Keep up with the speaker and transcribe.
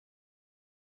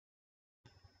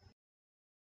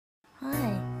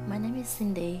name is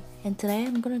Cindy, and today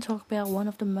I'm going to talk about one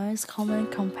of the most common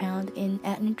compound in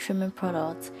acne treatment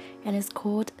products, and it's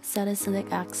called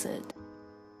salicylic acid.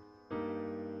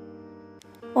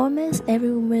 Almost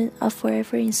every woman are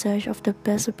forever in search of the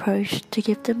best approach to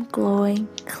give them glowing,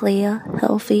 clear,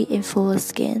 healthy, and fuller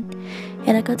skin.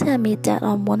 And I got to admit that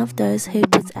I'm one of those who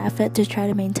puts effort to try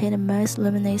to maintain the most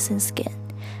luminescent skin.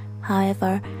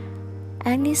 However,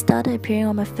 acne started appearing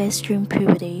on my face during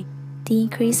puberty. The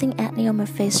increasing acne on my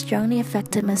face strongly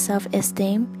affected my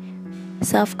self-esteem,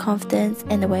 self-confidence,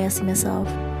 and the way I see myself.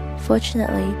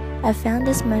 Fortunately, I found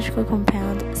this magical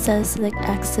compound, salicylic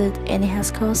acid, and it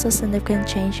has caused a significant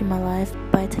change in my life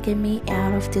by taking me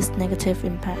out of this negative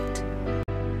impact.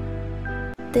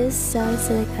 This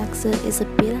salicylic acid is a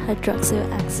beta-hydroxyl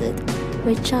acid,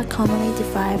 which are commonly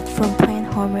derived from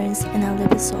plant hormones and are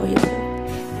lipid-soluble.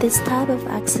 This type of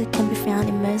acid can be found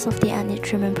in most of the acne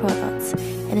treatment products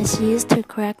and is used to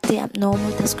correct the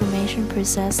abnormal desquamation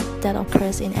process that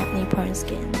occurs in acne-prone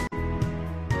skin.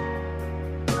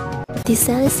 The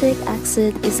salicylic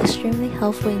acid is extremely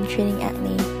helpful in treating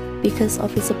acne because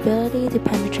of its ability to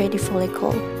penetrate the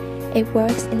follicle. It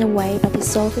works in a way by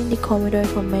dissolving the comedonal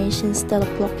formations that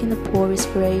are blocking the pore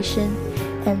respiration,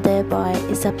 and thereby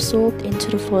is absorbed into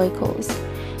the follicles.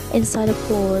 Inside the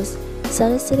pores,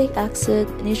 salicylic acid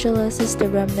neutralizes the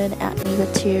remnant acne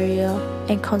bacteria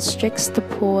and constricts the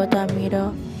pore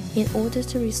diameter in order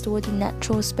to restore the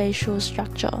natural spatial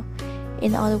structure.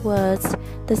 In other words,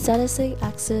 the salicylic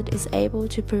acid is able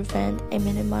to prevent and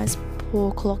minimize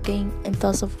pore clogging and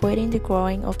thus avoiding the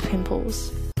growing of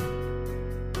pimples.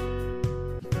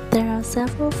 There are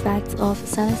several facts of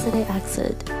salicylic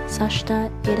acid, such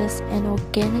that it is an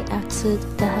organic acid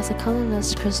that has a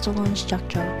colorless crystalline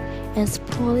structure and is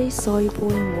poorly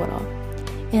soluble in water.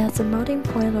 It has a melting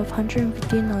point of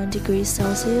 159 degrees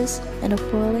Celsius and a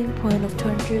boiling point of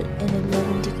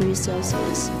 211 degrees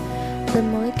Celsius. The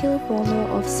molecular formula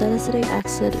of salicylic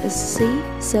acid is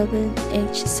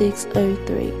C7H6O3.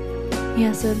 It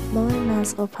has a molar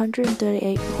mass of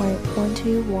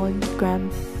 138.121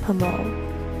 grams per mole.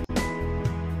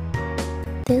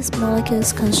 This molecule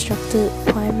is constructed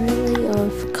primarily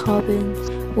of carbon,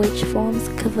 which forms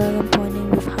covalent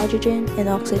bonding with hydrogen and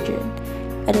oxygen.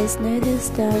 It is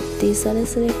noticed that the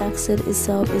salicylic acid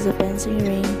itself is a benzene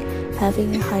ring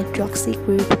having a hydroxy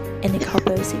group and a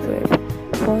carboxy group,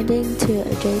 bonding to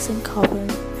adjacent carbon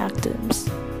atoms.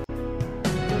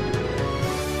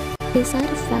 Besides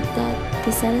the fact that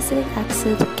the salicylic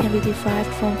acid can be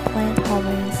derived from plant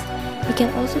hormones, it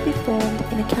can also be formed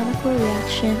in a chemical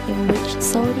reaction in which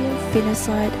sodium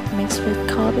phenoside mixed with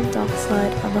carbon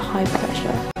dioxide under high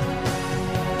pressure.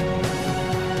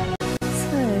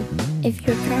 So, if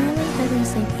you're currently having the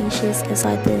same issues as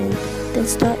I did, then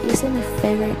start using my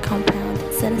favorite compound,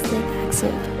 salicylic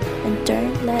acid, and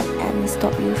don't let acne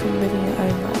stop you from living your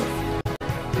own life.